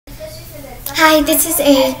Hi, this is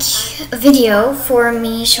a video for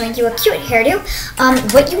me showing you a cute hairdo.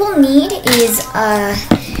 What you will need is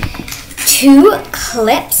 2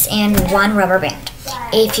 clips and 1 rubber band.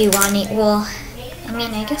 If you want it,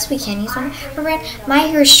 I guess we can use 1 rubber band. My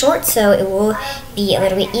hair is short, so it will be a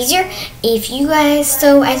little bit easier. If you guys,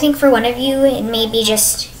 I think for one of you, it may be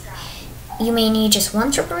you may need just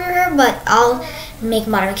 1 strip of your hair, but I'll make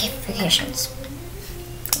modifications.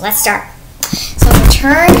 Let's start. So I'm going to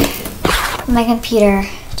turn my computer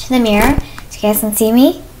to the mirror so you guys can see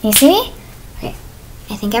me. Can you see me? Okay.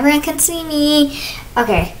 I think everyone can see me.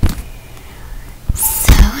 Okay.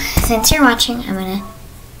 So, since you're watching, I'm going to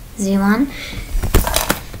zoom on.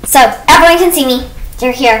 So, everyone can see me.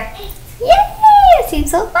 You're here. Yay! It seems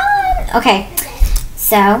so fun. Okay.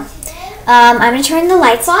 So, I'm going to turn the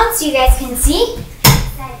lights on so you guys can see.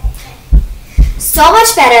 So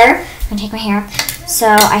much better. I'm going to take my hair.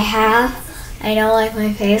 So, I don't like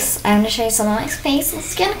my face. I'm going to show you some of my face and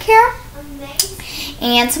skincare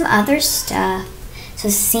and some other stuff. So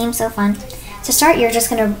this seems so fun. To start, you're just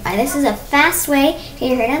going to, this is a fast way to get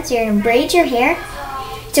your hair done. So you're going to braid your hair.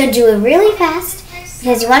 So do it really fast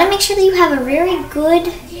because you want to make sure that you have a really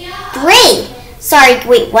good braid. Sorry,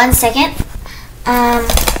 wait 1 second.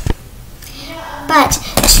 But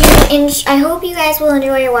I hope you guys will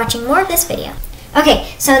enjoy watching more of this video. Okay,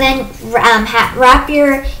 so then wrap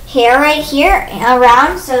your hair right here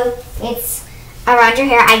around, so it's around your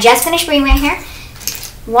hair. I just finished braiding my hair,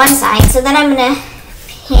 one side. So then I'm going to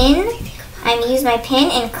use my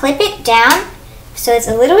pin and clip it down so it's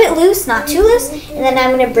a little bit loose, not too loose, and then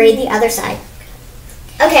I'm going to braid the other side.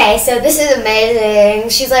 Okay, so this is amazing.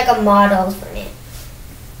 She's like a model for me.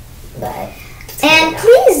 And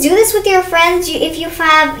please do this with your friends if you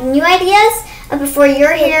have new ideas before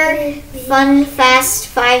your hair, fun, fast,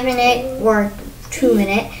 5-minute or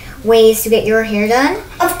 2-minute ways to get your hair done.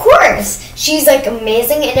 Of course. She's like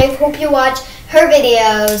amazing, and I hope you watch her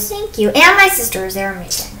videos. Thank you. And my sisters, they're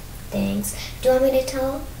amazing. Thanks. Do you want me to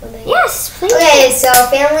tell? Yes, please. Okay, so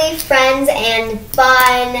family, friends, and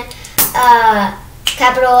fun.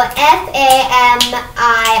 Capital F-A-M-I-L-Y,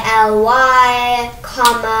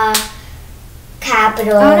 comma,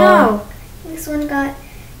 capital. Oh no. This one got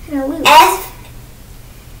kind of loose.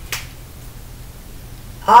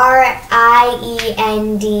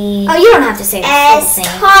 F-R-I-E-N-D. Oh, you don't have to say S,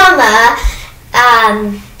 comma,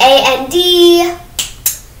 A-N-D,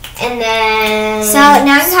 and then. So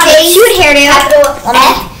now you have a cute hairdo. Capital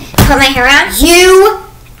F. Put my hair on.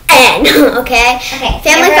 U-N. Okay. Okay.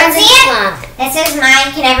 Family, friends, see it? This is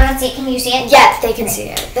mine. Can everyone see it? Can you see it? Yes, they can see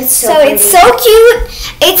it. That's so pretty. It's so cute.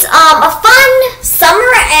 It's a fun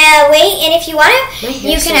summer way, and if you want it,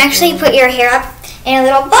 you can actually put your hair up in a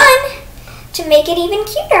little bun to make it even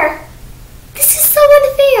cuter. This is so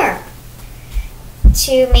unfair.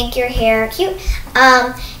 To make your hair cute.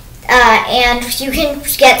 And you can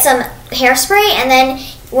get some hairspray, and then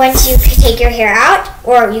once you take your hair out,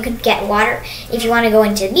 or you can get water. If you want to go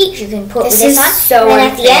into the beach, you can put this on. So and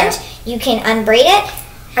then at the end, you can unbraid it.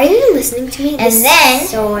 Are you listening to me? And then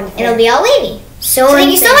it'll be all wavy. So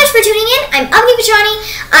thank you so much for tuning in. I'm Ugly Pachani.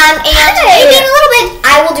 And maybe in a little bit,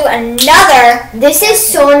 I will do another. This is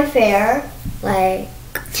so unfair. But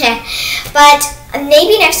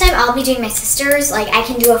maybe next time I'll be doing my sister's. Like, I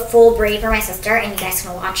can do a full braid for my sister, and you guys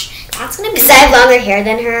can watch. That's gonna be. Because I have longer hair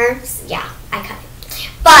than her. Yeah, I cut it.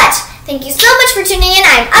 But thank you so much for tuning in.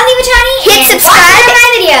 I'm Ugly Pachani. Hit subscribe to my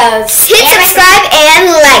videos. Hit subscribe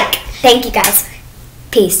and like. Thank you guys.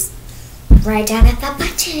 Peace. Right down at the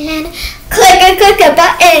button. Click a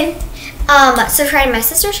button. Subscribe to my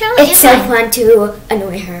sister's channel. It's so fun to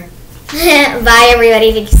annoy her. Bye,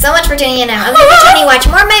 everybody. Thank you so much for tuning in. I'm Ugly Pachani. Watch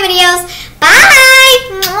more of my videos. Bye.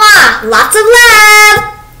 Mwah. Lots of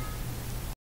love.